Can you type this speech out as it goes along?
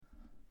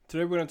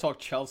Today we're going to talk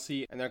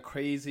Chelsea and their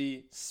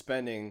crazy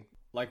spending.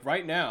 Like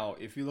right now,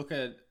 if you look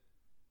at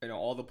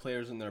all the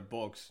players in their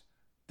books,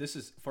 this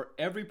is for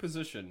every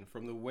position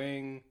from the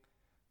wing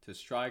to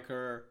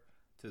striker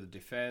to the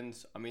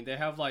defense. I mean, they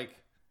have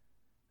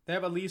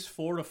at least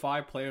 4 to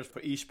 5 players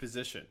for each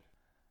position.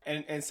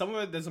 And some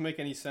of it doesn't make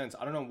any sense.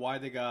 I don't know why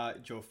they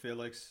got Joe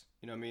Felix.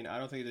 You know what I mean? I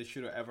don't think they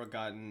should have ever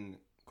gotten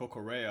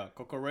Cucurella.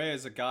 Cucurella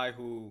is a guy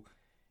who,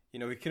 he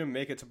couldn't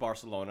make it to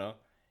Barcelona.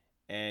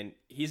 And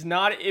he's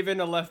not even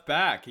a left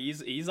back.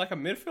 He's like a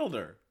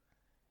midfielder.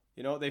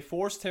 They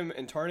forced him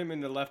and turned him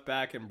into left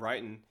back in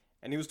Brighton,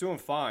 and he was doing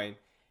fine.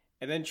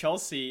 And then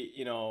Chelsea,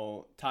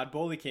 Todd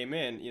Bowley came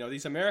in.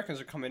 These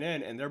Americans are coming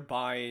in, and they're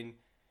buying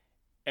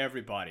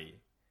everybody.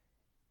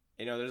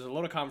 There's a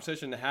lot of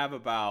conversation to have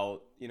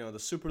about, the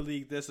Super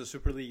League this, the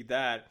Super League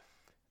that.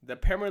 The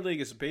Premier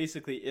League is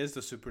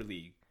the Super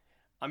League.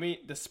 I mean,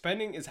 the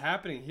spending is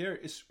happening here.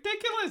 It's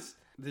ridiculous.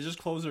 They just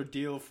closed their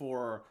deal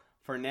for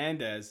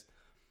Fernandes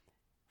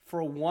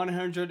for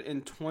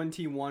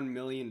 $121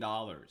 million.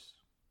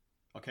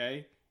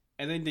 Okay?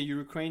 And then the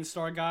Ukraine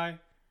star guy,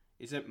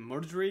 is it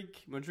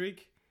Mudryk?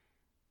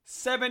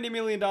 $70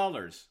 million.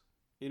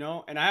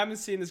 And I haven't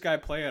seen this guy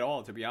play at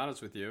all, to be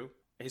honest with you.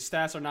 His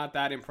stats are not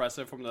that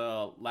impressive from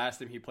the last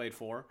team he played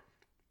for.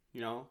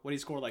 When he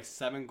scored like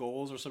 7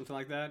 goals or something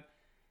like that.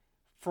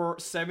 For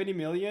 $70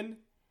 million.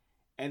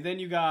 And then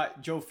you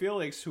got Joe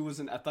Felix, who was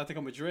in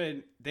Atletico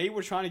Madrid. They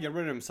were trying to get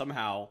rid of him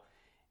somehow.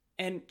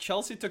 And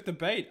Chelsea took the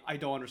bait. I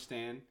don't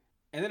understand.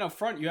 And then up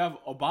front, you have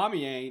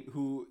Aubameyang,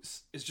 who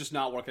is just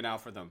not working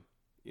out for them.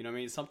 You know what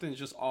I mean? Something's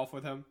just off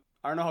with him.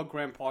 I don't know how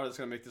Graham Potter is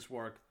going to make this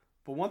work.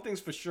 But one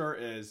thing's for sure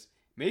is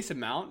Mason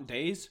Mount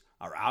days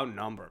are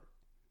outnumbered.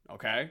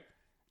 Okay?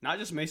 Not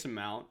just Mason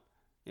Mount.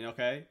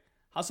 Okay?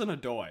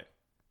 Hudson-Odoi.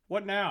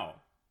 What now?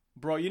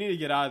 Bro, you need to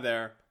get out of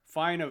there.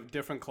 Find a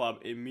different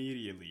club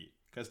immediately.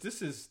 Because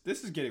this is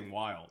getting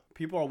wild.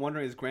 People are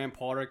wondering, is Graham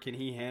Potter, can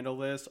he handle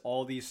this?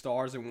 All these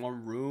stars in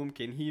one room,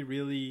 can he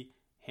really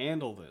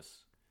handle this?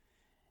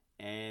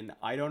 And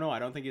I don't know. I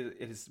don't think it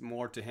is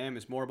more to him.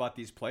 It's more about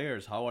these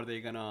players. How are they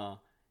going to,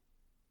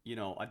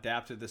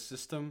 adapt to this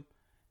system?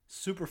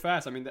 Super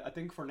fast. I mean, I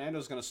think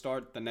Fernando's going to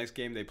start the next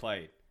game they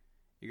played.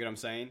 You get what I'm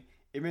saying?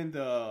 Even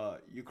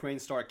the Ukraine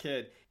star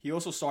kid, he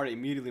also started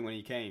immediately when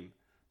he came.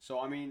 So,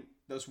 I mean,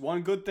 there's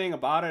one good thing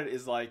about it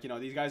is like,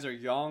 these guys are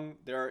young.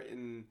 They're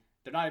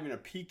not even a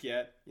peak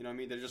yet. You know what I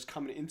mean? They're just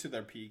coming into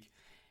their peak.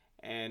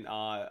 And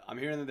I'm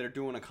hearing that they're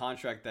doing a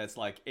contract that's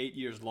like 8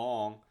 years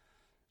long.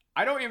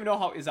 I don't even know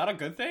how, is that a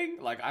good thing?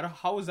 Like,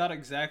 how is that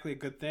exactly a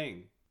good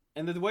thing?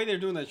 And the way they're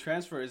doing the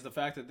transfer is the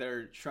fact that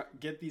they're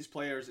get these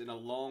players in a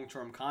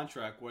long-term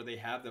contract where they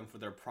have them for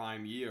their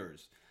prime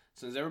years.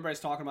 Since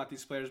everybody's talking about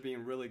these players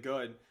being really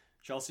good,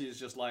 Chelsea is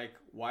just like,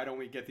 why don't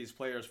we get these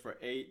players for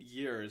 8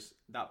 years,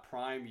 that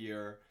prime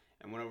year,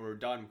 and whenever we're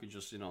done, we could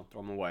just, throw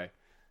them away.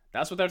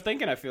 That's what they're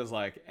thinking, it feels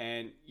like.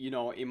 And,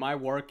 it might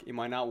work, it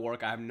might not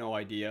work, I have no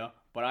idea.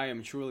 But I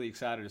am truly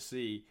excited to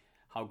see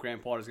how Graham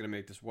Potter is going to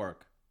make this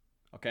work.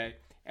 Okay?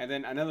 And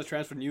then another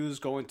transfer news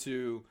going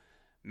to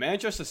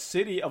Manchester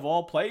City, of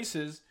all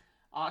places.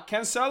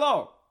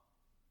 Cancelo.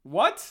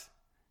 What?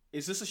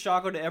 Is this a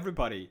shocker to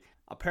everybody?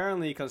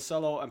 Apparently,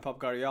 Cancelo and Pep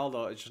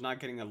Guardiola is just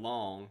not getting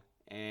along.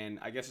 And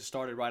I guess it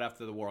started right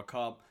after the World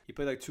Cup. He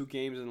played like 2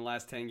 games in the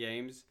last 10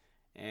 games.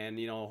 And,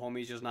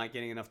 homie's just not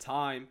getting enough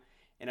time.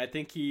 And I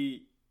think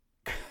he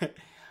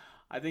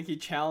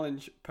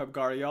challenged Pep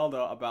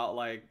Guardiola about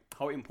like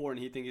how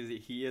important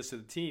he is to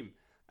the team.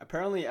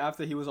 Apparently,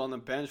 after he was on the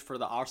bench for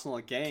the Arsenal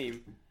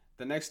game,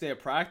 the next day of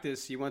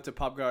practice, he went to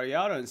Pep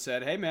Guardiola and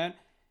said, "Hey man,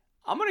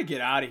 I'm gonna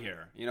get out of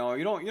here. You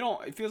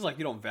don't. It feels like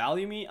you don't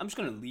value me. I'm just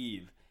gonna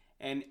leave."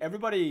 And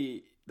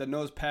everybody that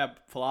knows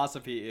Pep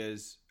philosophy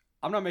is,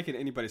 I'm not making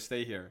anybody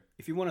stay here.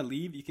 If you want to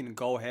leave, you can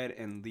go ahead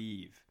and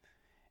leave.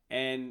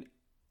 And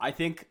I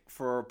think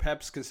for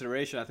Pep's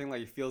consideration, I think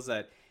like he feels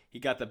that he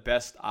got the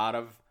best out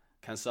of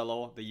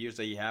Cancelo the years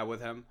that he had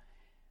with him.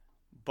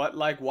 But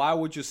like, why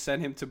would you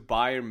send him to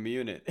Bayern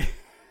Munich?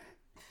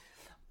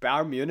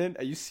 Bayern Munich?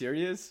 Are you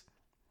serious?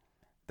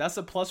 That's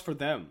a plus for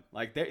them.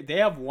 Like they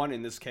have won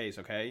in this case,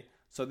 okay?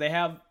 So they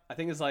have, I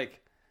think it's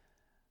like,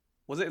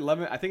 was it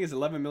 11? I think it's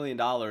 $11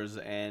 million,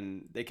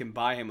 and they can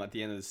buy him at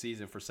the end of the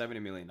season for $70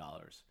 million.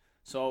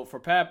 So for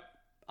Pep,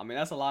 I mean,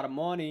 that's a lot of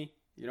money.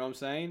 You know what I'm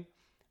saying?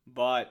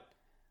 But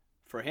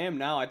for him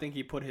now, I think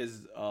he put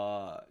his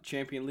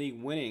Champions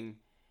League winning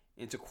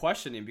into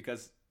questioning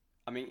because,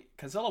 I mean,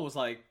 Cancelo was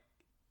like,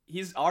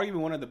 he's arguably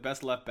one of the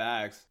best left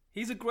backs.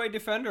 He's a great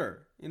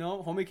defender.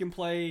 Homie can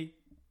play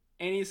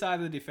any side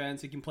of the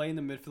defense. He can play in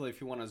the midfield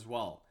if you want as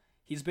well.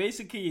 He's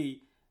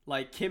basically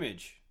like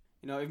Kimmich.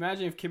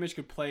 Imagine if Kimmich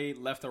could play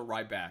left or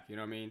right back. You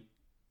know what I mean?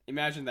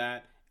 Imagine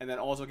that. And then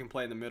also can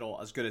play in the middle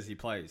as good as he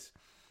plays.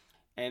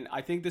 And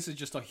I think this is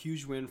just a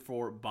huge win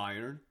for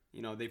Bayern.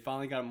 They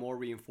finally got more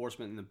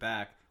reinforcement in the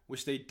back,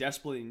 which they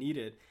desperately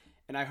needed.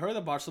 And I heard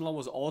that Barcelona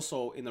was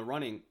also in the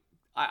running.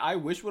 I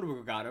wish we would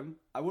have got him.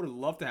 I would have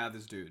loved to have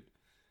this dude.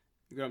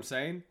 You know what I'm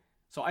saying?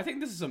 So I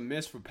think this is a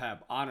miss for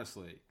Pep,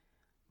 honestly.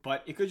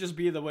 But it could just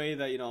be the way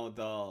that,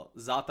 the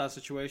Zata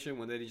situation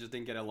when they just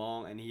didn't get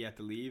along and he had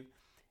to leave.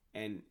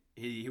 And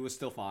he was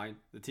still fine.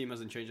 The team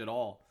hasn't changed at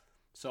all.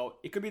 So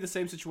it could be the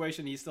same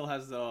situation. He still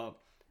has the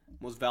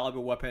most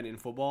valuable weapon in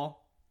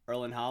football,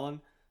 Erling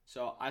Haaland.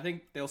 So I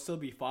think they'll still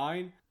be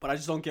fine. But I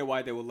just don't get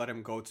why they would let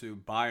him go to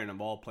Bayern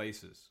of all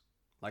places.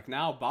 Like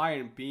now,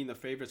 Bayern being the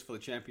favorites for the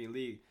Champions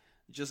League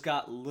just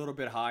got a little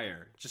bit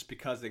higher just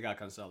because they got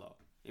Cancelo,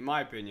 in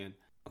my opinion.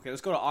 Okay,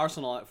 let's go to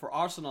Arsenal. For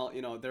Arsenal,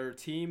 they're a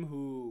team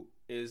who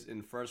is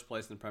in first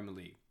place in the Premier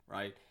League,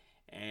 right?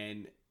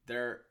 And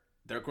they're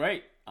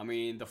great. I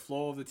mean, the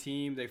flow of the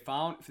team, they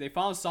found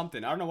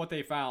something. I don't know what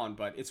they found,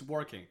 but it's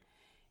working.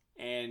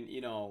 And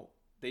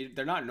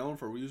they're not known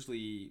for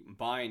usually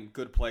buying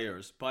good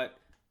players, but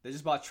they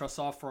just bought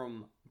Trossard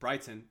from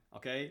Brighton.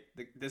 Okay,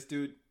 this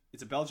dude,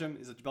 he's a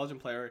Belgian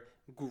player.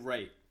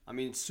 Great. I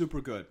mean,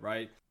 super good,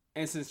 right?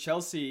 And since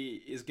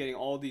Chelsea is getting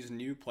all these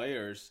new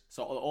players,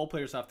 so all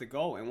players have to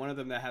go. And one of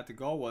them that had to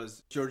go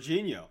was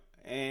Jorginho.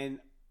 And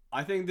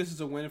I think this is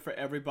a win for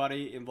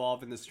everybody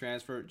involved in this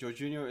transfer.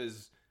 Jorginho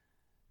is,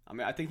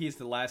 I think he's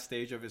the last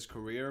stage of his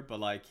career,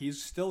 but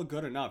he's still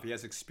good enough. He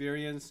has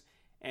experience,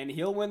 and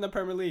he'll win the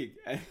Premier League.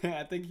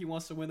 I think he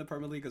wants to win the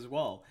Premier League as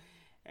well.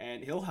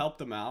 And he'll help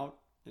them out,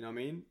 you know what I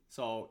mean?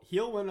 So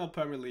he'll win the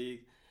Premier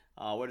League.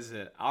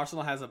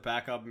 Arsenal has a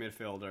backup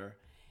midfielder.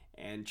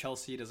 And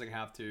Chelsea doesn't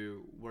have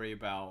to worry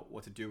about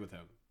what to do with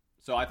him.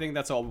 So I think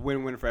that's a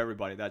win-win for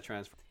everybody, that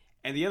transfer.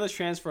 And the other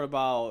transfer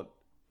about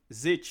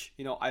Zic,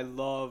 I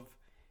love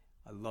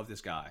this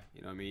guy.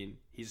 You know what I mean?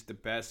 He's the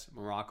best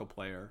Morocco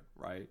player,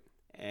 right?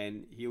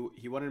 And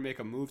he wanted to make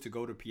a move to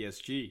go to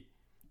PSG.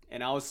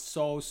 And I was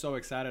so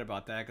excited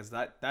about that because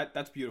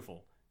that's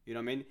beautiful. You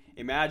know what I mean?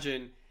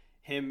 Imagine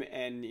him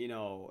and,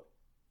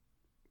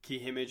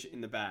 Kimmich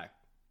in the back.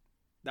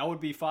 That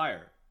would be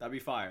fire. That'd be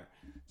fire.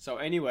 So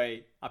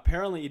anyway,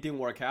 apparently it didn't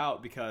work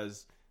out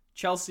because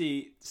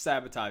Chelsea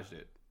sabotaged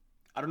it.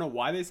 I don't know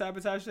why they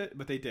sabotaged it,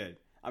 but they did.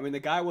 I mean,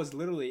 the guy was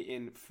literally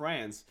in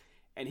France,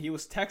 and he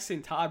was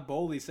texting Todd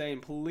Bowley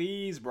saying,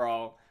 please,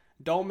 bro,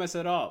 don't mess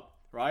it up,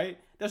 right?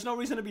 There's no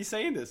reason to be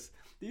saying this.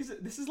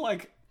 This is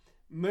like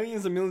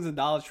millions and millions of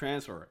dollars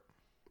transfer.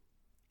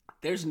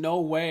 There's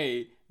no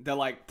way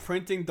that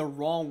printing the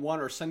wrong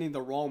one or sending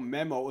the wrong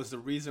memo is the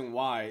reason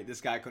why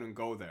this guy couldn't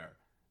go there.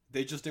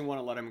 They just didn't want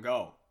to let him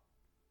go.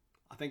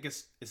 I think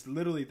it's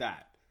literally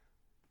that.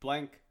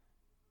 Blank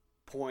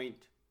point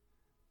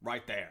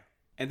right there.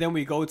 And then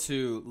we go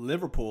to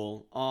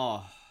Liverpool.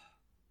 Oh,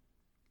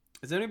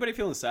 is anybody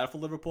feeling sad for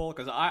Liverpool?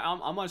 Because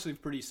I'm actually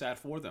pretty sad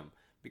for them.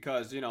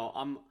 Because,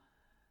 I'm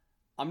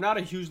not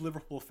a huge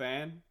Liverpool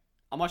fan.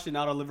 I'm actually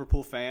not a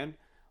Liverpool fan.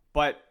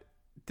 But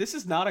this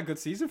is not a good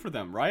season for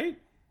them, right?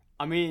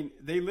 I mean,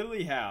 they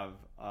literally have,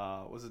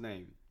 what's his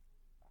name?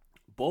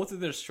 Both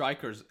of their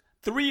strikers,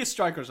 3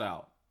 strikers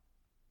out,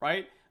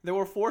 right? They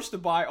were forced to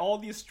buy all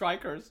these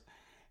strikers,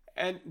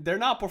 and they're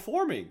not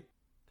performing.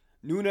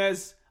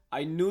 Nunez,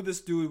 I knew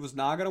this dude was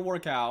not going to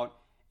work out.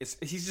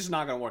 He's just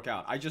not going to work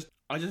out. I just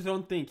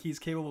don't think he's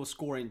capable of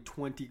scoring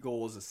 20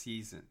 goals a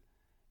season.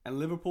 And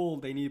Liverpool,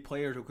 they need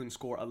players who can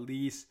score at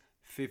least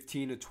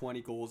 15 to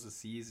 20 goals a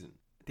season.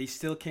 They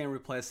still can't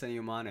replace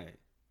Sadio Mane.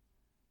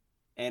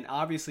 And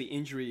obviously,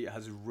 injury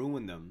has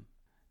ruined them.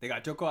 They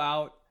got Joko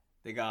out.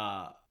 They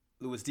got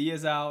Luis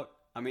Diaz out.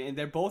 And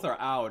they both are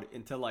out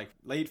until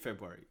late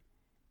February.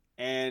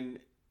 And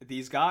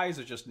these guys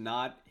are just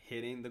not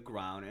hitting the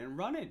ground and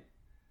running.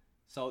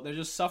 So they're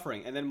just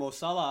suffering. And then Mo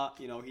Salah,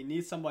 he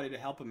needs somebody to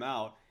help him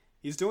out.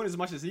 He's doing as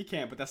much as he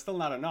can, but that's still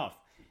not enough.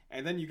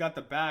 And then you got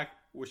the back,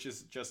 which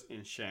is just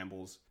in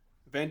shambles.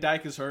 Van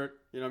Dijk is hurt,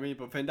 you know what I mean?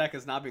 But Van Dijk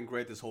has not been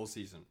great this whole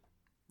season,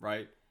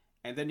 right?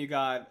 And then you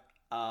got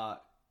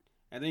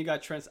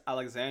Trent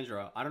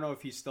Alexander. I don't know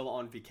if he's still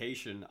on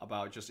vacation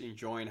about just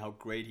enjoying how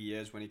great he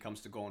is when he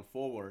comes to going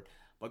forward.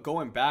 But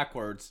going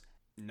backwards,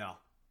 no,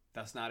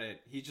 that's not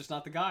it. He's just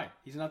not the guy.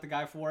 He's not the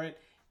guy for it.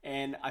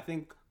 And I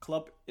think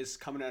Klopp is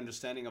coming to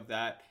understanding of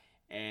that.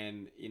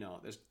 And,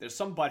 there's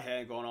some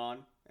butthead going on.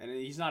 And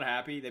he's not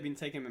happy. They've been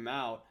taking him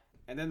out.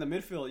 And then the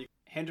midfield,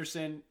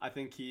 Henderson, I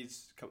think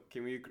he's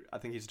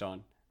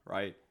done,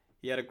 right?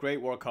 He had a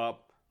great World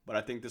Cup, but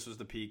I think this was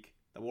the peak.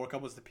 The World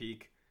Cup was the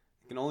peak.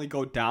 It can only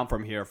go down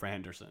from here for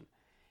Henderson.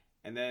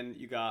 And then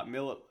you got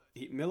Miller.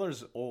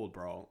 Miller's old,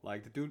 bro.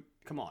 The dude,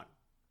 come on.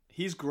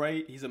 He's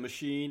great. He's a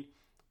machine,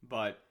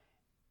 but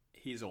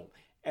he's old.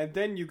 And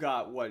then you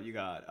got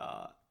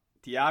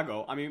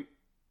Thiago.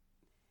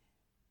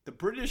 The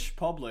British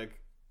public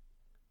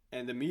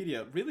and the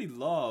media really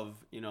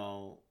love,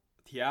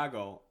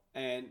 Thiago.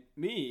 And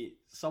me,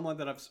 someone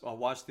that I've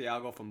watched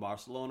Thiago from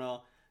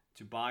Barcelona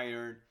to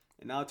Bayern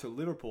and now to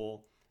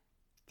Liverpool,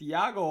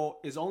 Thiago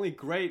is only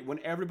great when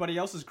everybody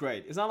else is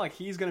great. It's not like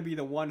he's going to be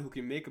the one who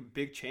can make a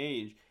big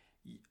change.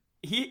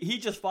 He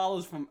just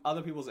follows from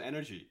other people's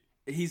energy.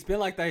 He's been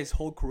like that his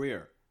whole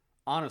career,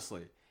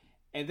 honestly.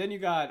 And then you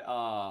got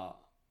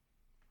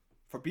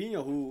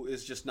Fabinho, who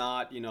is just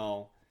not,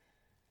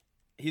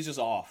 he's just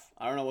off.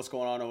 I don't know what's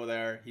going on over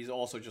there. He's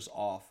also just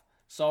off.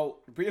 So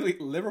really,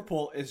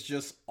 Liverpool is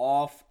just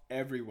off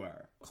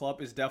everywhere.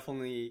 Klopp is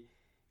definitely,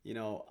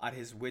 at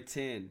his wits'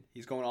 end.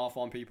 He's going off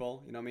on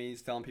people. You know what I mean?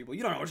 He's telling people,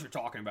 you don't know what you're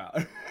talking about.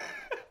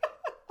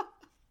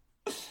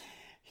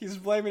 He's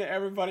blaming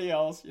everybody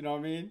else. You know what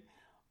I mean?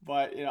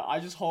 But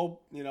I just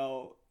hope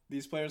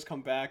these players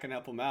come back and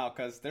help them out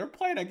because they're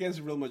playing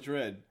against Real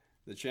Madrid,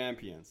 the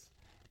champions,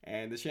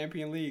 and the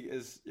Champions League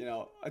is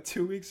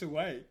 2 weeks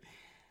away.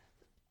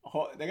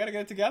 They got to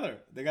get it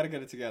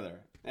together.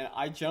 And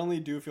I generally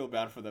do feel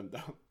bad for them,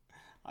 though.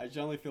 I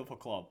generally feel for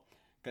Klopp.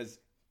 Because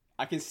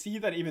I can see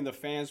that even the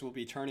fans will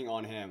be turning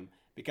on him.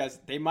 Because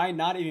they might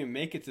not even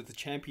make it to the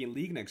Champions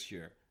League next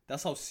year.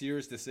 That's how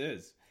serious this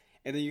is.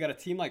 And then you got a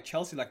team like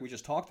Chelsea, like we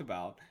just talked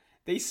about.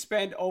 They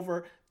spent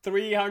over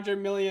 $300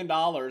 million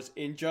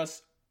in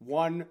just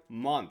 1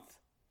 month.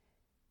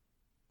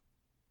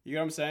 You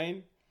know what I'm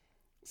saying?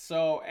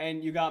 So,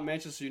 and you got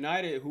Manchester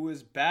United, who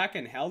is back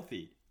and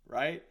healthy,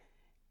 right?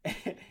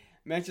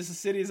 Manchester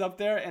City is up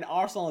there and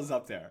Arsenal is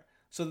up there.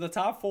 So the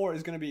top 4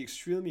 is going to be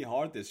extremely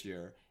hard this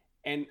year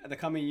and the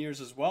coming years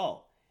as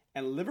well.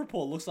 And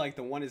Liverpool looks like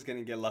the one is going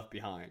to get left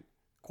behind.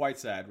 Quite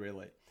sad,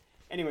 really.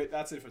 Anyway,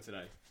 that's it for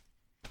today.